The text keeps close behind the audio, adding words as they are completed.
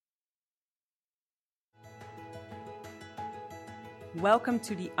Welcome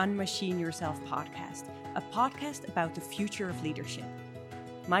to the Unmachine Yourself podcast, a podcast about the future of leadership.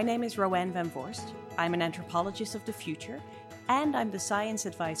 My name is Roanne van Voorst. I'm an anthropologist of the future, and I'm the science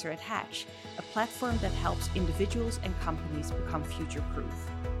advisor at Hatch, a platform that helps individuals and companies become future-proof.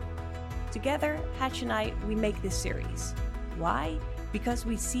 Together, Hatch and I, we make this series. Why? Because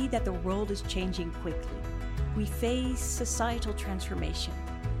we see that the world is changing quickly. We face societal transformation,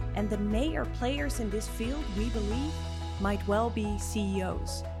 and the major players in this field, we believe, might well be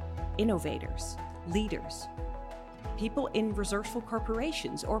CEOs, innovators, leaders, people in resourceful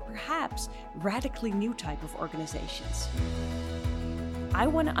corporations, or perhaps radically new type of organizations. I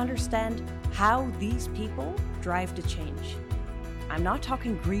want to understand how these people drive the change. I'm not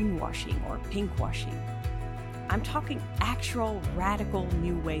talking greenwashing or pinkwashing. I'm talking actual radical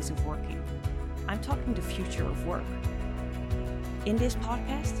new ways of working. I'm talking the future of work. In this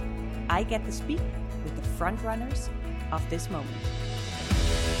podcast, I get to speak with the frontrunners of this moment.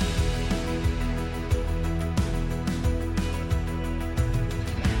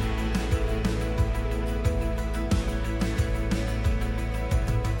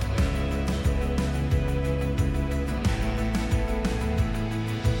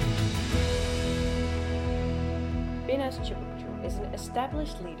 Binas Chibukchu is an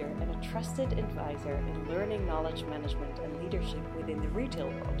established leader and a trusted advisor in learning, knowledge management, and leadership within the retail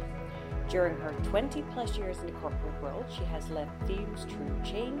world. During her 20-plus years in the corporate world, she has led teams through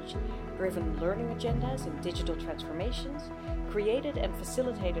change, driven learning agendas and digital transformations, created and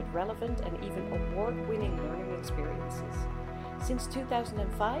facilitated relevant and even award-winning learning experiences. Since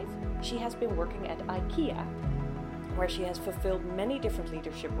 2005, she has been working at IKEA, where she has fulfilled many different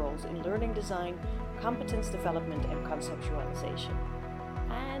leadership roles in learning design, competence development, and conceptualization.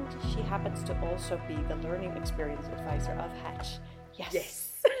 And she happens to also be the learning experience advisor of Hatch. Yes.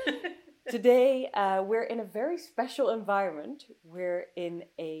 Today, we're in a very special environment. We're in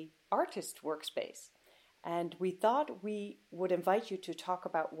an artist workspace. And we thought we would invite you to talk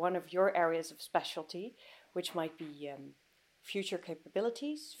about one of your areas of specialty, which might be future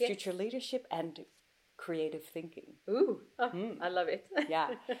capabilities, future leadership, and creative thinking. Ooh, I love it.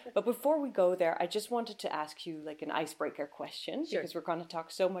 Yeah. But before we go there, I just wanted to ask you like an icebreaker question, because we're going to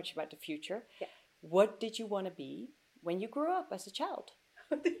talk so much about the future. Yeah. What did you want to be when you grew up as a child?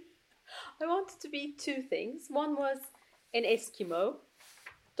 I wanted to be two things. One was an Eskimo.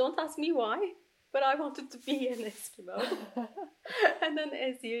 Don't ask me why, but I wanted to be an Eskimo. And then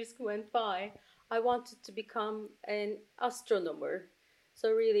as years went by, I wanted to become an astronomer.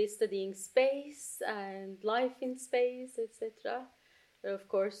 So really studying space and life in space, etc. But of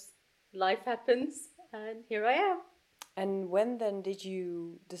course, life happens, and here I am. And when then did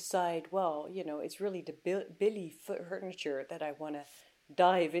you decide, well, you know, it's really the Billy furniture that I want to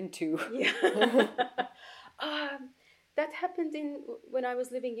dive into? Yeah. That happened when I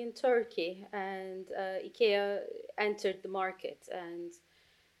was living in Turkey, and IKEA entered the market, and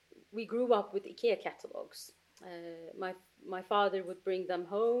we grew up with IKEA catalogs. My father would bring them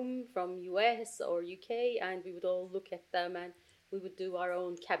home from US or UK, and we would all look at them, and we would do our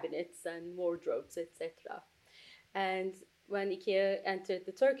own cabinets and wardrobes, etc. And when IKEA entered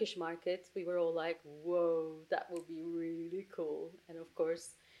the Turkish market, we were all like, whoa, that would be really cool. And of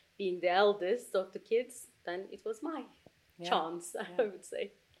course, being the eldest of the kids, then it was my chance, I would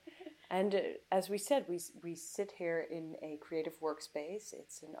say. And as we said, we sit here in a creative workspace.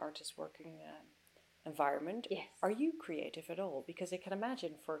 It's an artist working environment. Yes. Are you creative at all? Because I can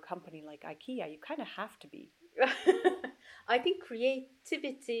imagine for a company like IKEA, you kind of have to be. I think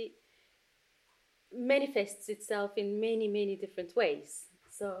creativity manifests itself in many, many different ways.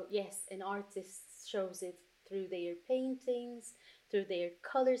 So yes, an artist shows it through their paintings, through their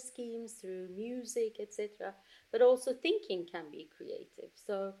color schemes, through music, etc. But also thinking can be creative.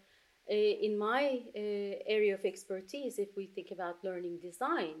 So in my area of expertise, if we think about learning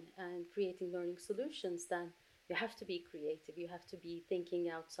design and creating learning solutions, then you have to be creative. You have to be thinking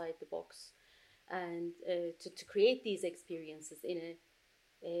outside the box, and to create these experiences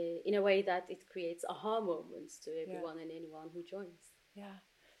in a way that it creates aha moments to everyone and anyone who joins. Yeah.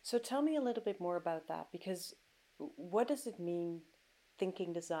 So tell me a little bit more about that, because what does it mean,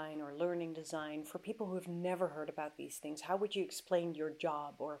 thinking design or learning design, for people who have never heard about these things? How would you explain your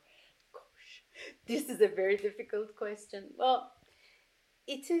job? Or, gosh, this is a very difficult question. Well,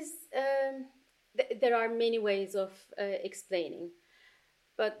 it is. There are many ways of explaining,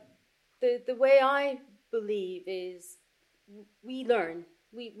 but the way I believe is we learn.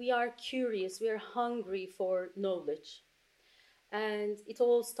 We are curious, we are hungry for knowledge. And it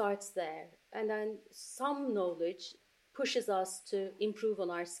all starts there. And then some knowledge pushes us to improve on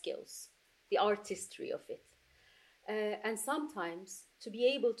our skills, the artistry of it. And sometimes to be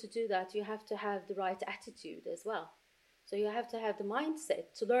able to do that, you have to have the right attitude as well. So you have to have the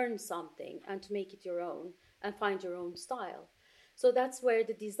mindset to learn something and to make it your own and find your own style. So that's where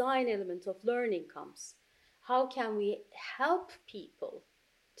the design element of learning comes. How can we help people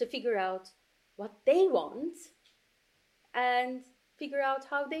to figure out what they want and figure out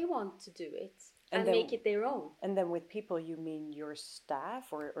how they want to do it and then, make it their own? And then with people, you mean your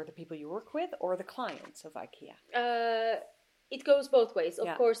staff or the people you work with or the clients of IKEA? It goes both ways. Of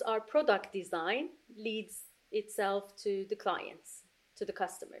Yeah. course, our product design leads itself to the clients, to the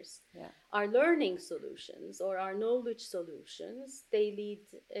customers. Yeah. Our learning solutions or our knowledge solutions, they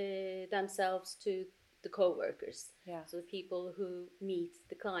lead themselves to the co-workers. Yeah. So the people who meet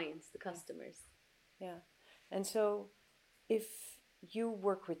the clients, the customers. Yeah. And so if you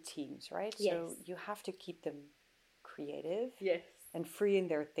work with teams, right? Yes. So you have to keep them creative. Yes. And free in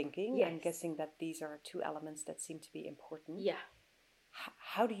their thinking. Yes. I'm guessing that these are two elements that seem to be important. Yeah.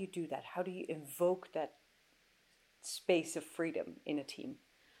 How do you do that? How do you invoke that space of freedom in a team?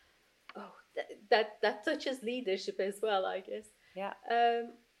 Oh, that touches leadership as well, I guess. Yeah.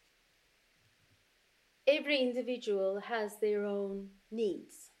 Every individual has their own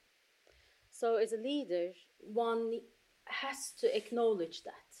needs. So as a leader, one has to acknowledge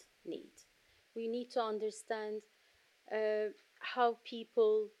that need. We need to understand how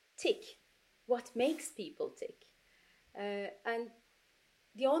people tick, what makes people tick. And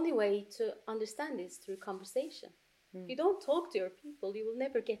the only way to understand is through conversation. If you don't talk to your people, you will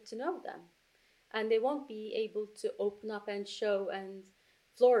never get to know them. And they won't be able to open up and show and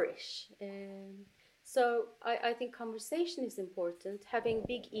flourish. So I think conversation is important, having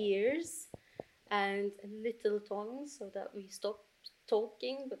big ears and little tongues so that we stop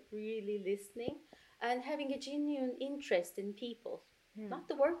talking but really listening, and having a genuine interest in people, not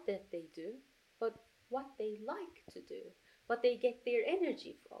the work that they do, but what they like to do, what they get their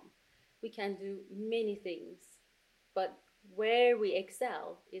energy from. We can do many things, but where we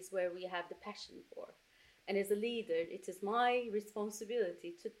excel is where we have the passion for. And as a leader, it is my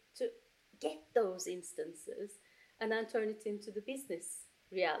responsibility to get those instances and then turn it into the business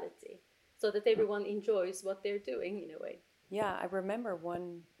reality so that everyone enjoys what they're doing in a way. Yeah, I remember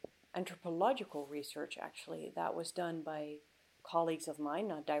one anthropological research actually that was done by colleagues of mine,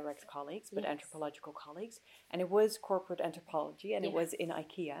 not direct colleagues, but Yes. anthropological colleagues. And it was corporate anthropology, and it was in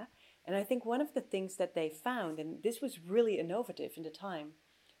IKEA. And I think one of the things that they found, and this was really innovative in the time,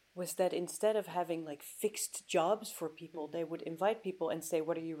 was that instead of having like fixed jobs for people, they would invite people and say,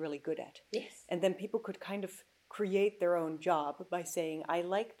 what are you really good at? Yes. And then people could kind of create their own job by saying, I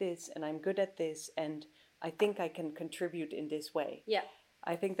like this and I'm good at this and I think I can contribute in this way. Yeah.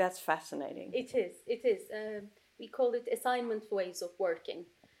 I think that's fascinating. It is. We call it assignment ways of working.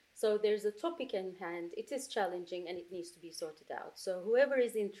 So there's a topic in hand, it is challenging and it needs to be sorted out. So whoever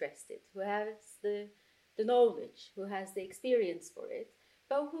is interested, who has the knowledge, who has the experience for it,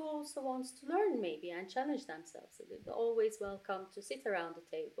 but who also wants to learn maybe and challenge themselves a little, always welcome to sit around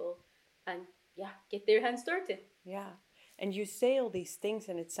the table and get their hands dirty. Yeah. And you say all these things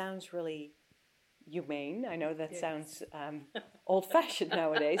and it sounds really humane. I know that sounds old-fashioned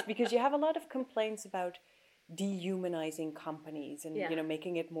nowadays, because you have a lot of complaints about dehumanizing companies and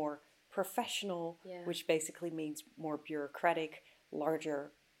making it more professional, which basically means more bureaucratic,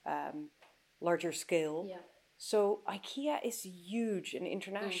 larger scale. Yeah. So IKEA is huge and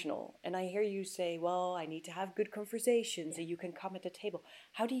international, and I hear you say, well, I need to have good conversations and you can come at the table.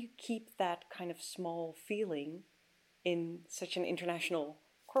 How do you keep that kind of small feeling in such an international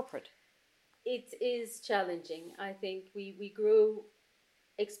corporate? It is challenging. I think we grew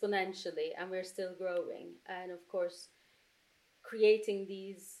exponentially and we're still growing. And of course, creating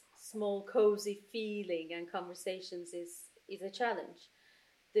these small cozy feeling and conversations is a challenge.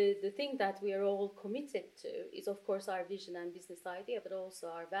 The thing that we are all committed to is, of course, our vision and business idea, but also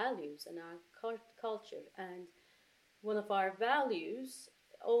our values and our culture. And one of our values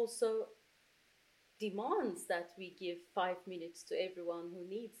also demands that we give 5 minutes to everyone who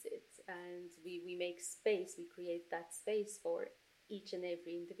needs it. And we make space, we create that space for each and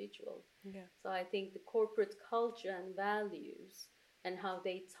every individual. Yeah. So I think the corporate culture and values and how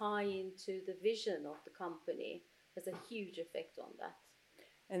they tie into the vision of the company has a huge effect on that.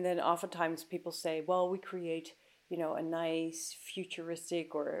 And then oftentimes people say, well, we create, a nice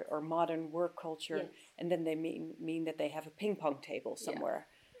futuristic or modern work culture. Yes. And then they mean that they have a ping pong table somewhere.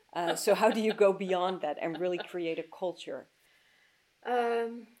 Yeah. So how do you go beyond that and really create a culture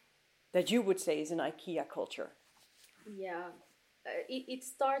that you would say is an IKEA culture? Yeah, it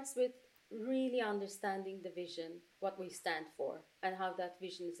starts with really understanding the vision, what we stand for, and how that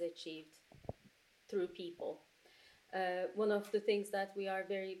vision is achieved through people. One of the things that we are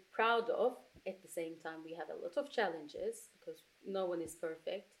very proud of, at the same time we have a lot of challenges because no one is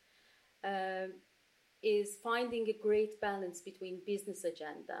perfect, is finding a great balance between business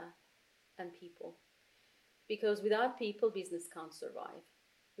agenda and people. Because without people, business can't survive.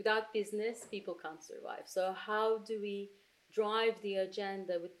 Without business, people can't survive. So how do we drive the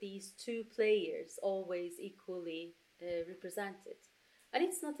agenda with these two players always equally represented? And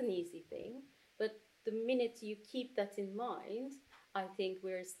it's not an easy thing, but the minute you keep that in mind, I think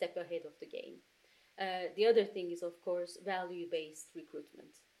we're a step ahead of the game. The other thing is, of course, value-based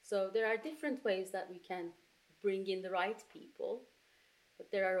recruitment. So there are different ways that we can bring in the right people,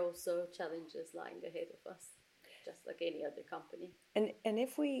 but there are also challenges lying ahead of us, just like any other company. And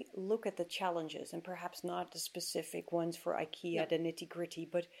if we look at the challenges, and perhaps not the specific ones for IKEA, the nitty-gritty,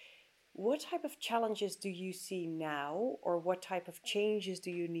 but what type of challenges do you see now, or what type of changes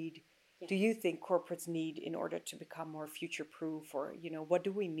do you need? Yes. Do you think corporates need in order to become more future-proof, or what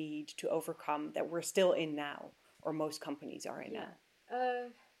do we need to overcome that we're still in now, or most companies are in now?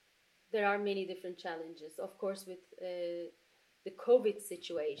 There are many different challenges. Of course, with the COVID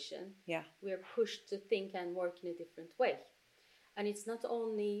situation, we're pushed to think and work in a different way. And it's not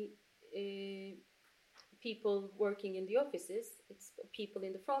only people working in the offices, it's people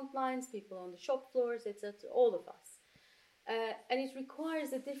in the front lines, people on the shop floors, etc., all of us. And it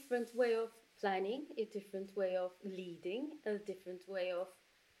requires a different way of planning, a different way of leading, a different way of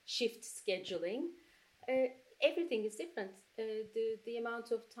shift scheduling. Everything is different. The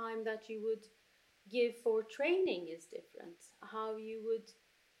amount of time that you would give for training is different. How you would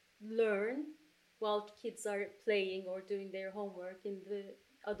learn while kids are playing or doing their homework in the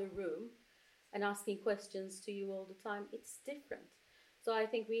other room and asking questions to you all the time, it's different. So I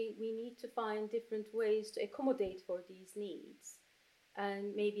think we need to find different ways to accommodate for these needs.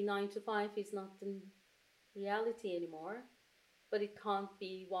 And maybe 9 to 5 is not the reality anymore, but it can't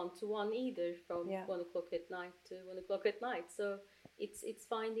be 1-to-1 either, from 1 o'clock at night to 1 o'clock at night. So it's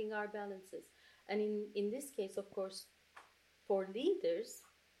finding our balances. And in this case, of course, for leaders,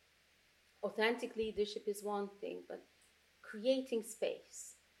 authentic leadership is one thing, but creating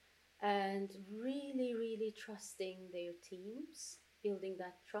space and really, really trusting their teams, building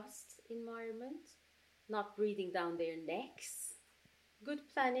that trust environment, not breathing down their necks. Good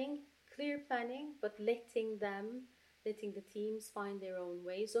planning, clear planning, but letting the teams find their own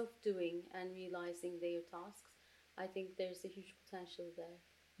ways of doing and realizing their tasks. I think there's a huge potential there.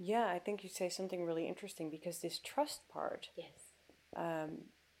 Yeah, I think you say something really interesting, because this trust part. Yes.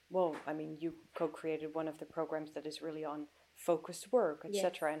 Well, I mean, you co-created one of the programs that is really on focused work,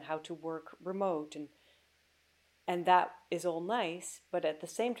 etc., and how to work remote, and that is all nice, but at the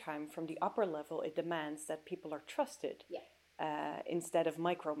same time, from the upper level, it demands that people are trusted instead of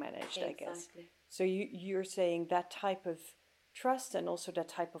micromanaged, I guess. So you're saying that type of trust and also that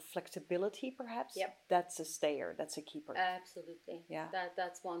type of flexibility, perhaps, that's a stayer, that's a keeper. Absolutely. Yeah.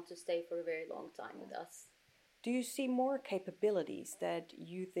 That's one to stay for a very long time with us. Do you see more capabilities that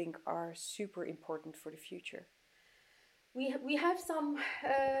you think are super important for the future? We have some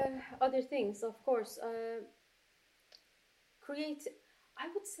other things, of course. I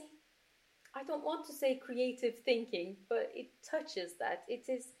would say, I don't want to say creative thinking, but it touches that. It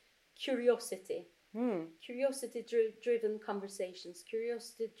is curiosity. Curiosity-driven conversations,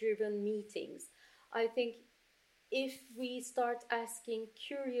 curiosity-driven meetings. I think if we start asking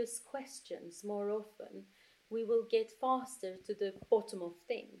curious questions more often, we will get faster to the bottom of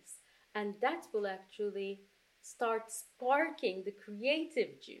things. And that will actually start sparking the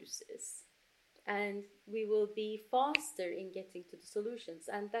creative juices. And we will be faster in getting to the solutions.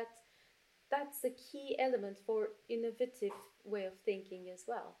 And that's a key element for innovative way of thinking as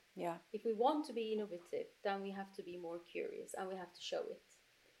well. Yeah. If we want to be innovative, then we have to be more curious and we have to show it.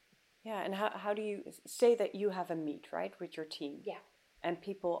 Yeah, and how do you say that you have a meet, right, with your team? Yeah. And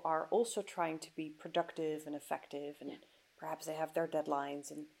people are also trying to be productive and effective, and perhaps they have their deadlines.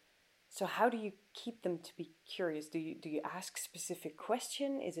 And so how do you keep them to be curious? Do you ask specific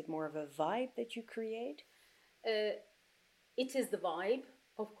question? Is it more of a vibe that you create? It is the vibe,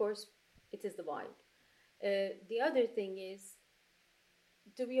 of course. It is the vibe. The other thing is,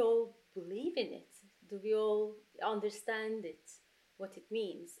 do we all believe in it? Do we all understand it, what it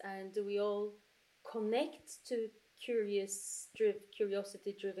means? And do we all connect to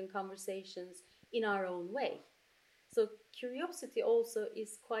curiosity-driven conversations in our own way? So curiosity also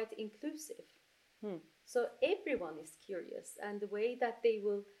is quite inclusive. So everyone is curious, and the way that they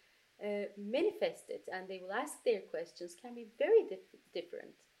will manifest it and they will ask their questions can be very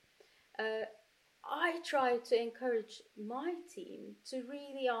different. I try to encourage my team to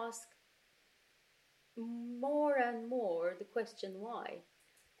really ask more and more the question why.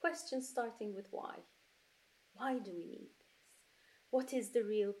 Questions starting with why. Why do we need this? What is the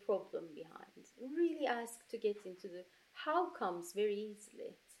real problem behind? Really ask to get into the how comes very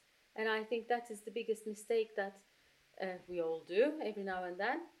easily. And I think that is the biggest mistake that we all do every now and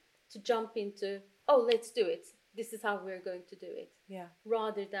then, to jump into, oh, let's do it. This is how we're going to do it. Yeah.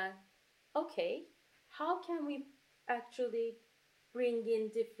 Rather than, okay, how can we actually bring in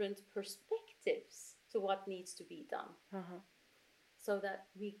different perspectives to what needs to be done? So that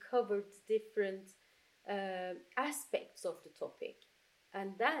we covered different aspects of the topic,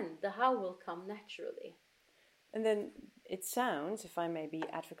 and then the how will come naturally. And then it sounds, if I may be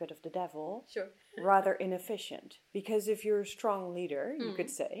advocate of the devil, Sure. rather inefficient. Because if you're a strong leader, you could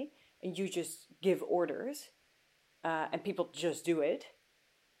say, and you just give orders, and people just do it,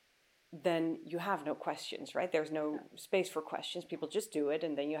 then you have no questions, right? There's no space for questions. People just do it,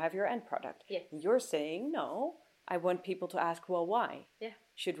 and then you have your end product. Yes. You're saying, no, I want people to ask, well, why? Yeah.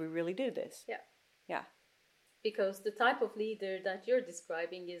 Should we really do this? Yeah. Yeah. Because the type of leader that you're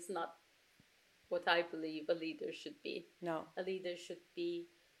describing is not what I believe a leader should be. No. A leader should be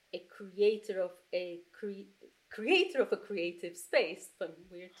a creator of a creative space. But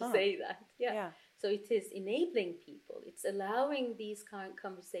weird to say that. Yeah. So it is enabling people. It's allowing these kind of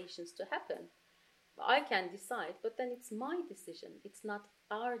conversations to happen. I can decide, but then it's my decision. It's not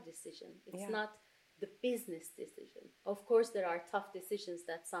our decision. It's not the business decision. Of course, there are tough decisions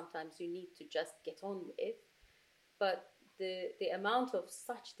that sometimes you need to just get on with, but the amount of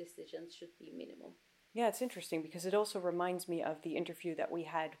such decisions should be minimal. Yeah, it's interesting because it also reminds me of the interview that we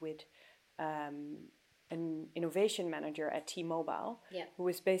had with an innovation manager at T-Mobile, who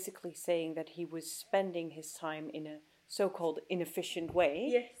was basically saying that he was spending his time in a so-called inefficient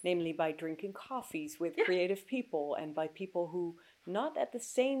way, namely by drinking coffees with creative people and by people who not at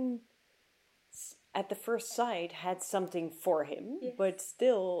the first sight had something for him, but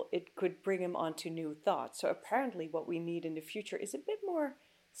still it could bring him onto new thoughts. So apparently what we need in the future is a bit more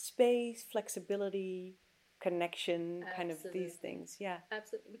space, flexibility, connection, kind of these things. Yeah.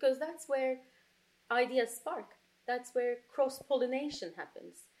 Absolutely. Because that's where ideas spark. That's where cross-pollination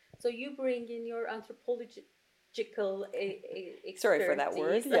happens. So you bring in your anthropological expertise. Sorry for that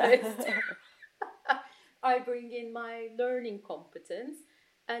word. Yeah. I bring in my learning competence.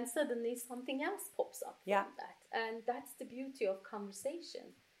 And suddenly something else pops up from that. And that's the beauty of conversation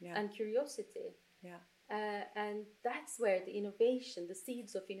and curiosity. Yeah. And that's where the innovation, the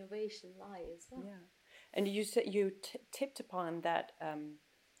seeds of innovation lie as well. Yeah. And you said you tipped upon that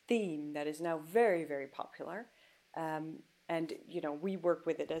theme that is now very, very popular. And, you know, we work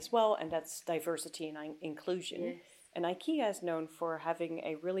with it as well. And that's diversity and inclusion. Yes. And IKEA is known for having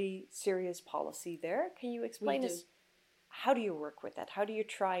a really serious policy there. Can you explain us? How do you work with that? How do you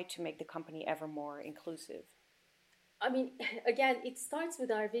try to make the company ever more inclusive? I mean, again, it starts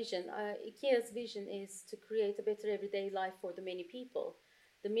with our vision. IKEA's vision is to create a better everyday life for the many people.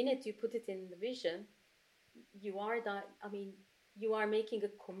 The minute you put it in the vision, you are making a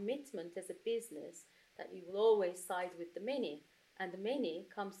commitment as a business that you will always side with the many. And the many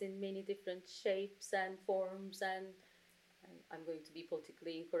comes in many different shapes and forms and I'm going to be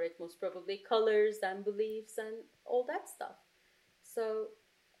politically incorrect, most probably, colors and beliefs and all that stuff. So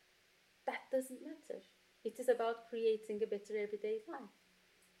that doesn't matter. It is about creating a better everyday life.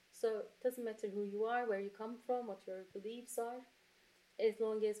 So it doesn't matter who you are, where you come from, what your beliefs are. As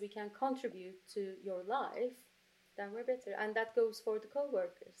long as we can contribute to your life, then we're better. And that goes for the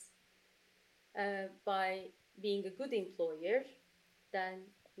co-workers. By being a good employer, then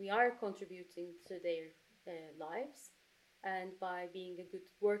we are contributing to their lives. And by being a good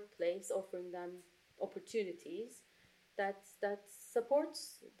workplace, offering them opportunities, that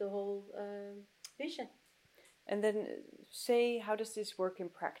supports the whole vision. And then say, how does this work in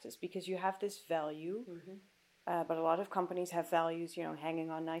practice? Because you have this value, but a lot of companies have values, you know,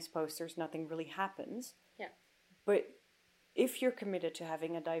 hanging on nice posters, nothing really happens. Yeah. But if you're committed to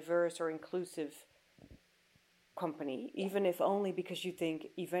having a diverse or inclusive company, even if only because you think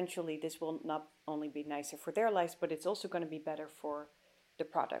eventually this will not only be nicer for their lives, but it's also going to be better for the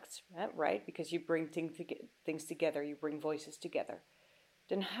products, right? Because you bring things together, you bring voices together.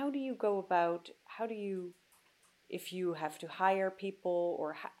 Then how do you go about, if you have to hire people,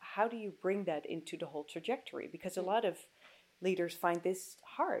 or how do you bring that into the whole trajectory? Because a lot of leaders find this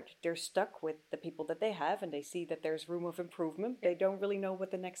hard. They're stuck with the people that they have and they see that there's room of improvement. They don't really know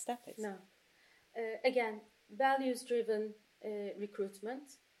what the next step is. No. Again, values-driven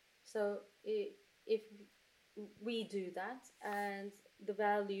recruitment. So if we do that and the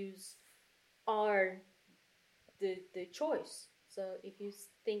values are the choice. So if you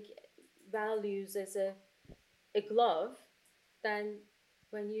think values as a glove than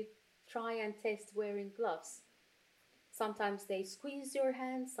when you try and test wearing gloves. Sometimes they squeeze your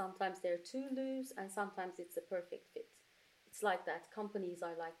hands, sometimes they're too loose, and sometimes it's a perfect fit. It's like that. Companies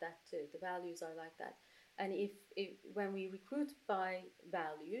are like that too. The values are like that. And if when we recruit by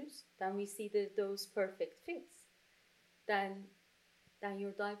values, then we see those perfect fits. Then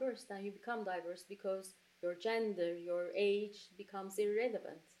you're diverse. Then you become diverse because your gender, your age becomes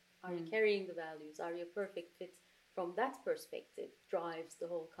irrelevant. Are you carrying the values? Are you a perfect fit? From that perspective, drives the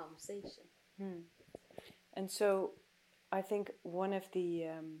whole conversation. And so, I think one of the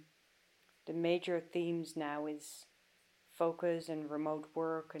major themes now is focus and remote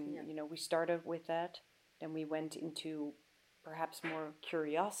work, and we started with that. Then we went into perhaps more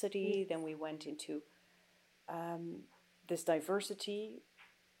curiosity. Then we went into this diversity,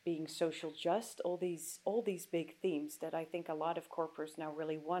 being social just. All these big themes that I think a lot of corporates now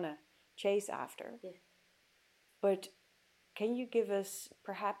really want to chase after. Yeah. But can you give us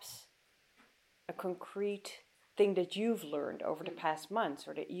perhaps a concrete thing that you've learned over the past months,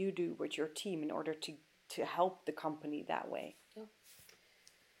 or that you do with your team in order to help the company that way?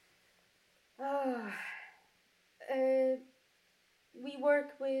 We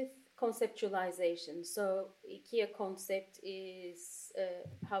work with conceptualization. So IKEA concept is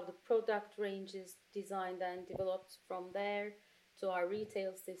how the product range is designed and developed from there to our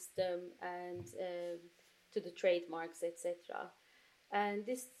retail system and to the trademarks, etc. And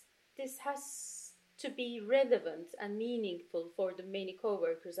this has to be relevant and meaningful for the many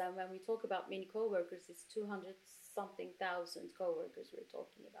co-workers. And when we talk about many co-workers, it's 200-something thousand co-workers we're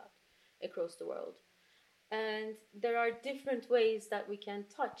talking about across the world. And there are different ways that we can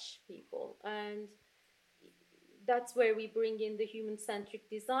touch people. And that's where we bring in the human-centric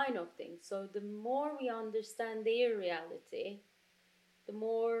design of things. So the more we understand their reality, the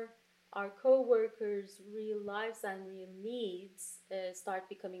more our co-workers' real lives and real needs start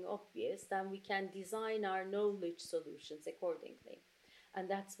becoming obvious, then we can design our knowledge solutions accordingly. And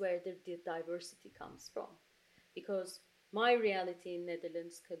that's where the diversity comes from. Because my reality in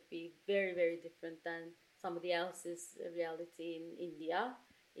Netherlands could be very, very different than somebody else's reality in India,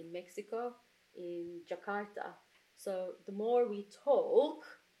 in Mexico, in Jakarta. So the more we talk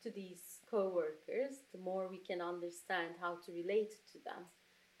to these co-workers, the more we can understand how to relate to them.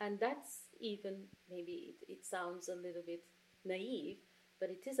 And that's even, maybe it sounds a little bit naive, but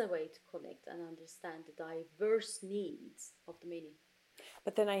it is a way to connect and understand the diverse needs of the many.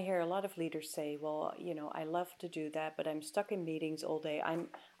 But then I hear a lot of leaders say, well, I love to do that, but I'm stuck in meetings all day.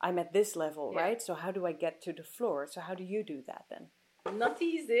 I'm at this level, right? So how do I get to the floor? So how do you do that then? Not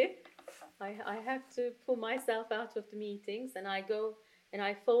easy. I have to pull myself out of the meetings, and I go and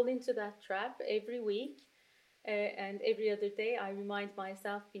I fall into that trap every week. And every other day I remind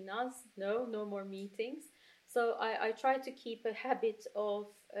myself, Binaz, no more meetings. So I try to keep a habit of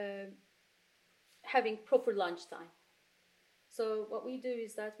having proper lunchtime. So what we do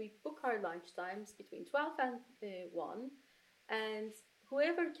is that we book our lunch times between 12 and 1, and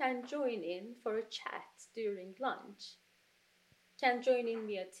whoever can join in for a chat during lunch can join in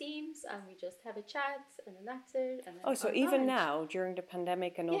via Teams, and we just have a chat and a natter. And so even now, during the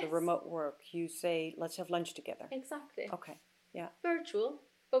pandemic and all the remote work, you say, let's have lunch together. Exactly. Okay, yeah. Virtual,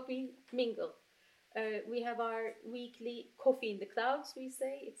 but we mingle. We have our weekly coffee in the clouds, we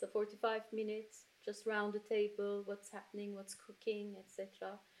say. It's a 45 minutes, just round the table, what's happening, what's cooking,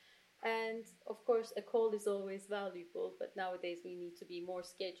 etc. And of course, a call is always valuable, but nowadays we need to be more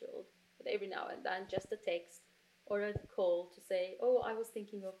scheduled. But every now and then, just a text or a call to say, oh, I was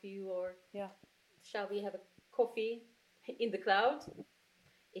thinking of you, or shall we have a coffee in the cloud?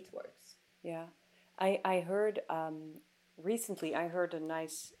 It works. Yeah. I heard, recently I heard a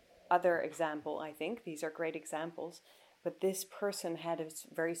nice other example, I think. These are great examples. But this person had a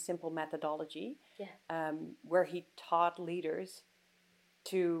very simple methodology where he taught leaders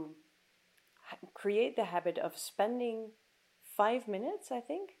to create the habit of spending 5 minutes, I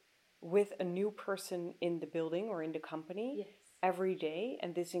think, with a new person in the building or in the company every day.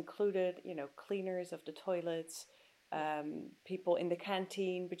 And this included, cleaners of the toilets, people in the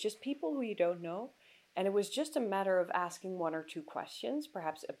canteen, but just people who you don't know. And it was just a matter of asking 1 or 2 questions,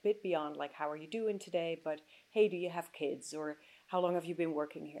 perhaps a bit beyond, like, how are you doing today? But, hey, do you have kids? Or how long have you been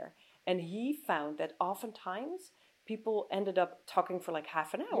working here? And he found that oftentimes people ended up talking for like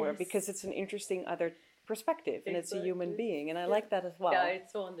half an hour because it's an interesting other perspective and it's a human being. And I like that as well. Yeah,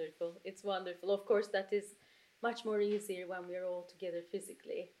 it's wonderful. It's wonderful. Of course, that is much more easier when we're all together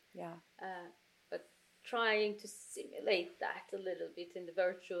physically. Yeah. But trying to simulate that a little bit in the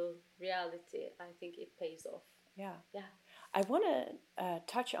virtual reality, I think it pays off. Yeah. Yeah. I want to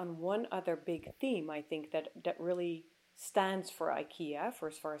touch on one other big theme, I think, that really stands for IKEA, for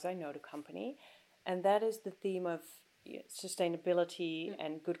as far as I know the company, and that is the theme of sustainability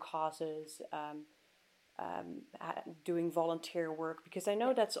and good causes, doing volunteer work, because I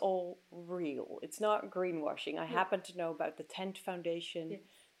know that's all real. It's not greenwashing. I happen to know about the Tent Foundation,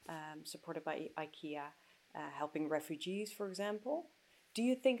 supported by IKEA, helping refugees, for example. Do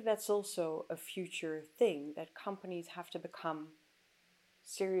you think that's also a future thing, that companies have to become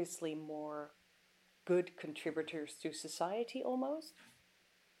seriously more good contributors to society almost?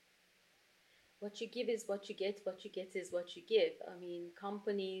 What you give is what you get, what you get is what you give. I mean,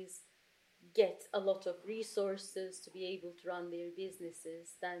 companies get a lot of resources to be able to run their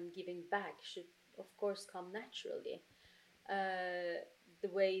businesses, then giving back should, of course, come naturally. The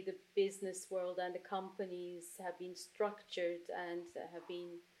way the business world and the companies have been structured and have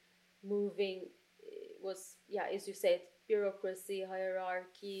been moving was, as you said, bureaucracy,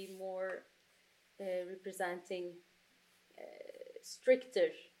 hierarchy, more representing stricter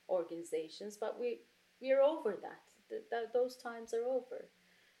organizations. But we're over that. Those times are over.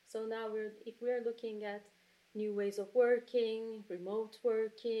 So now if we're looking at new ways of working, remote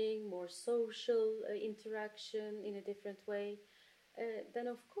working, more social interaction in a different way, then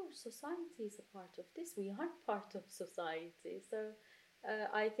of course society is a part of this. We are part of society. So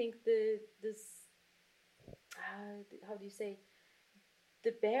I think how do you say,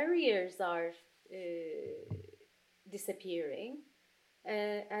 the barriers are disappearing.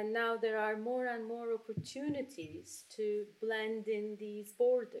 And now there are more and more opportunities to blend in these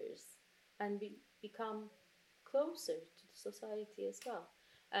borders and become closer to the society as well.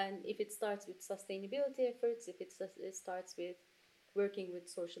 And if it starts with sustainability efforts, if it starts with working with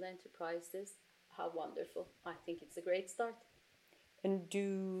social enterprises, how wonderful. I think it's a great start. And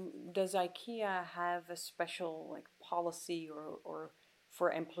does IKEA have a special policy or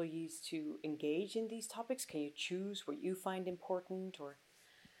for employees to engage in these topics? Can you choose what you find important? Or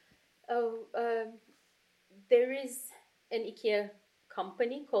there is an IKEA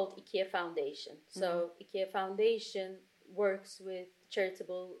company called IKEA Foundation. So IKEA Foundation works with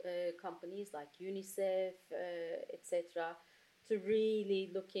charitable companies like UNICEF, etc., to really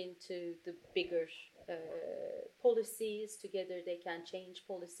look into the bigger policies. Together they can change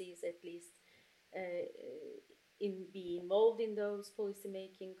policies, at least be involved in those policy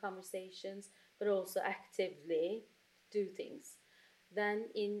making conversations, but also actively do things. Then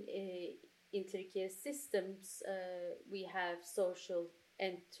in IKEA Systems, we have social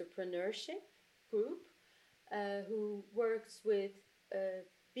entrepreneurship group who works with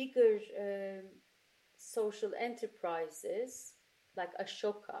bigger social enterprises like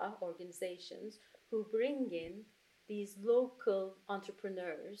Ashoka organizations, who bring in these local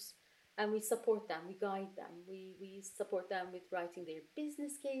entrepreneurs, and we support them, we guide them, we support them with writing their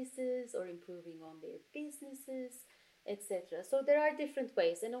business cases or improving on their businesses, etc. So there are different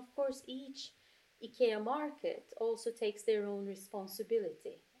ways, and of course each IKEA market also takes their own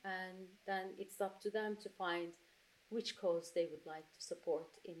responsibility, and then it's up to them to find which cause they would like to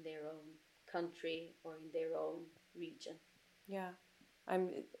support in their own country or in their own region. Yeah,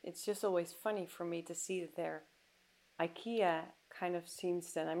 it's just always funny for me to see that IKEA kind of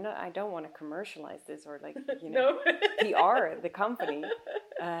seems to, and I don't want to commercialize this or no. PR the company,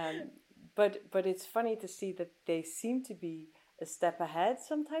 but it's funny to see that they seem to be a step ahead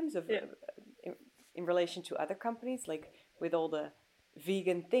sometimes in relation to other companies, like with all the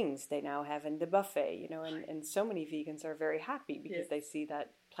vegan things they now have in the buffet, and so many vegans are very happy because they see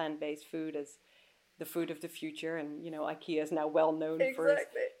that plant-based food as the food of the future, and IKEA is now well known for its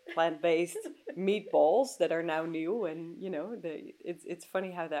plant-based meatballs that are now new, and it's funny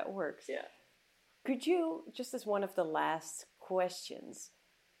how that works. Yeah. Could you, just as one of the last questions,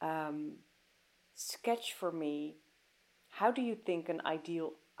 sketch for me, how do you think an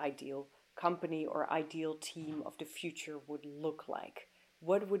ideal company or ideal team of the future would look like?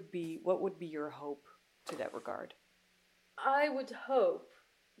 What would be your hope to that regard? I would hope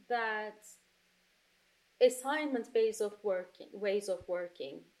that assignment-based ways of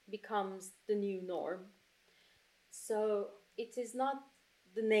working becomes the new norm. So it is not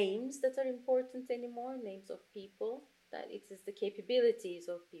the names that are important anymore, names of people, that it is the capabilities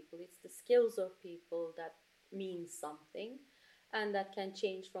of people, it's the skills of people that mean something, and that can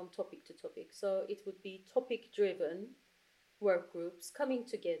change from topic to topic. So it would be topic-driven work groups coming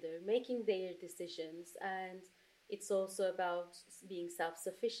together, making their decisions, and it's also about being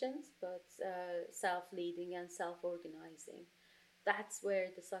self-sufficient, but self-leading and self-organizing. That's where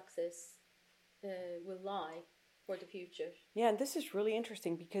the success will lie for the future. Yeah, and this is really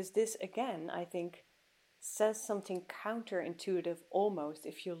interesting because this, again, I think, says something counterintuitive almost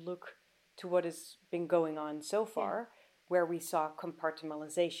if you look to what has been going on so far, where we saw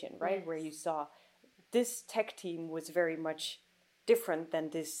compartmentalization, right? Yes. Where you saw this tech team was very much different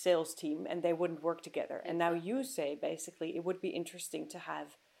than this sales team and they wouldn't work together. Exactly. And now you say basically it would be interesting to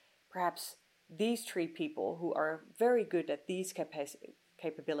have perhaps these three people who are very good at these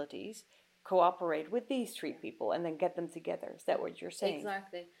capabilities cooperate with these three people and then get them together. Is that what you're saying?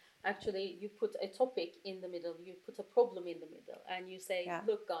 Exactly. Actually, you put a topic in the middle, you put a problem in the middle, and you say,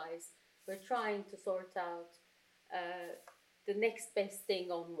 look guys, we're trying to sort out the next best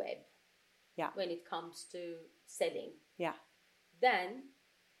thing on web when it comes to selling. Yeah. Then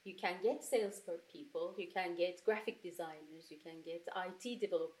you can get salespeople, you can get graphic designers, you can get IT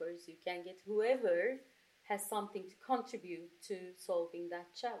developers, you can get whoever has something to contribute to solving that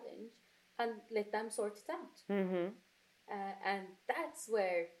challenge and let them sort it out. Mm-hmm. And that's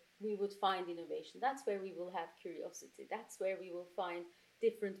where we would find innovation. That's where we will have curiosity. That's where we will find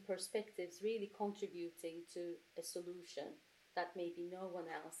different perspectives really contributing to a solution that maybe no one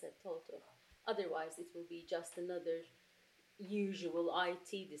else had thought of. Otherwise, it will be just another usual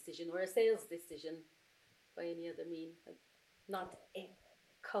IT decision or a sales decision by any other means, but not a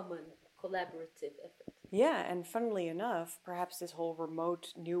common collaborative effort. Yeah, and funnily enough, perhaps this whole remote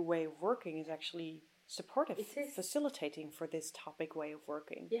new way of working is actually supportive, facilitating for this topic way of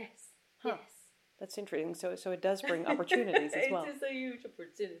working. Yes, yes. That's interesting. So it does bring opportunities as well. It is a huge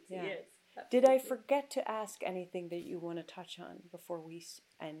opportunity, yes. Absolutely. Did I forget to ask anything that you want to touch on before we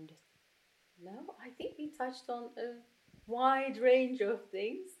end? No, I think we touched on a wide range of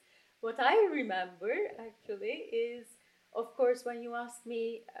things. What I remember, actually, is, of course, when you asked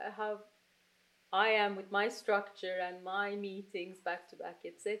me how I am with my structure and my meetings back-to-back,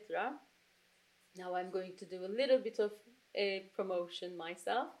 etc., now I'm going to do a little bit of a promotion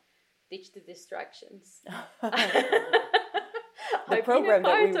myself. Ditch the distractions. I've program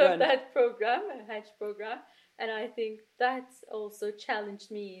been a part that we of that program, a Hatch program, and I think that's also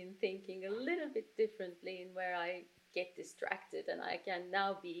challenged me in thinking a little bit differently in where I get distracted, and I can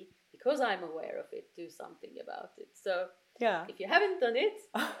now be, because I'm aware of it, do something about it. So if you haven't done it,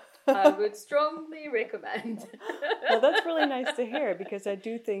 I would strongly recommend. Well, that's really nice to hear, because I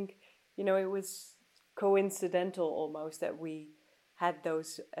do think, it was coincidental almost that we had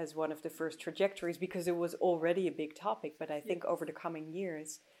those as one of the first trajectories, because it was already a big topic. But I think over the coming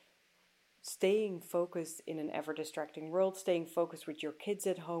years, staying focused in an ever-distracting world, staying focused with your kids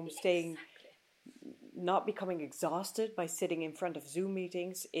at home, not becoming exhausted by sitting in front of Zoom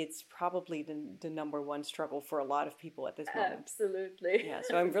meetings, it's probably the number one struggle for a lot of people at this moment. Absolutely. Yeah,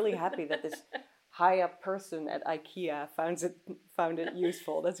 so I'm really happy that this high-up person at IKEA found it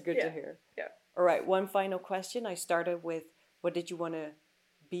useful. That's good to hear. Yeah. All right, one final question. I started with, what did you want to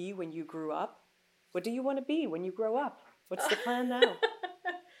be when you grew up? What do you want to be when you grow up? What's the plan now?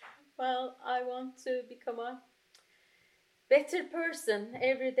 Well, I want to become a better person.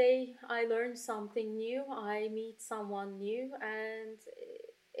 Every day I learn something new, I meet someone new, and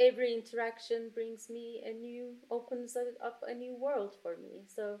every interaction opens up a new world for me.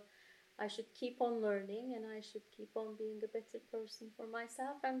 So I should keep on learning, and I should keep on being a better person for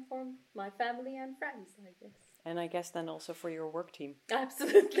myself and for my family and friends, I guess. And I guess then also for your work team.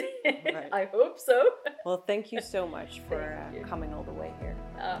 Absolutely. Right. I hope so. Well, thank you so much for coming all the way here.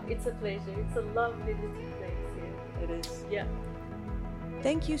 It's a pleasure. It's a lovely little place here. It is. Yeah.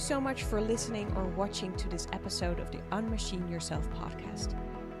 Thank you so much for listening or watching to this episode of the Unmachine Yourself podcast.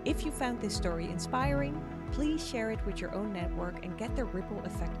 If you found this story inspiring, please share it with your own network and get the ripple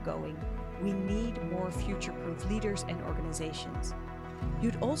effect going. We need more future-proof leaders and organizations.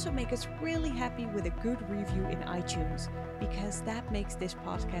 You'd also make us really happy with a good review in iTunes, because that makes this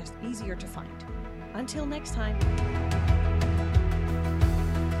podcast easier to find. Until next time.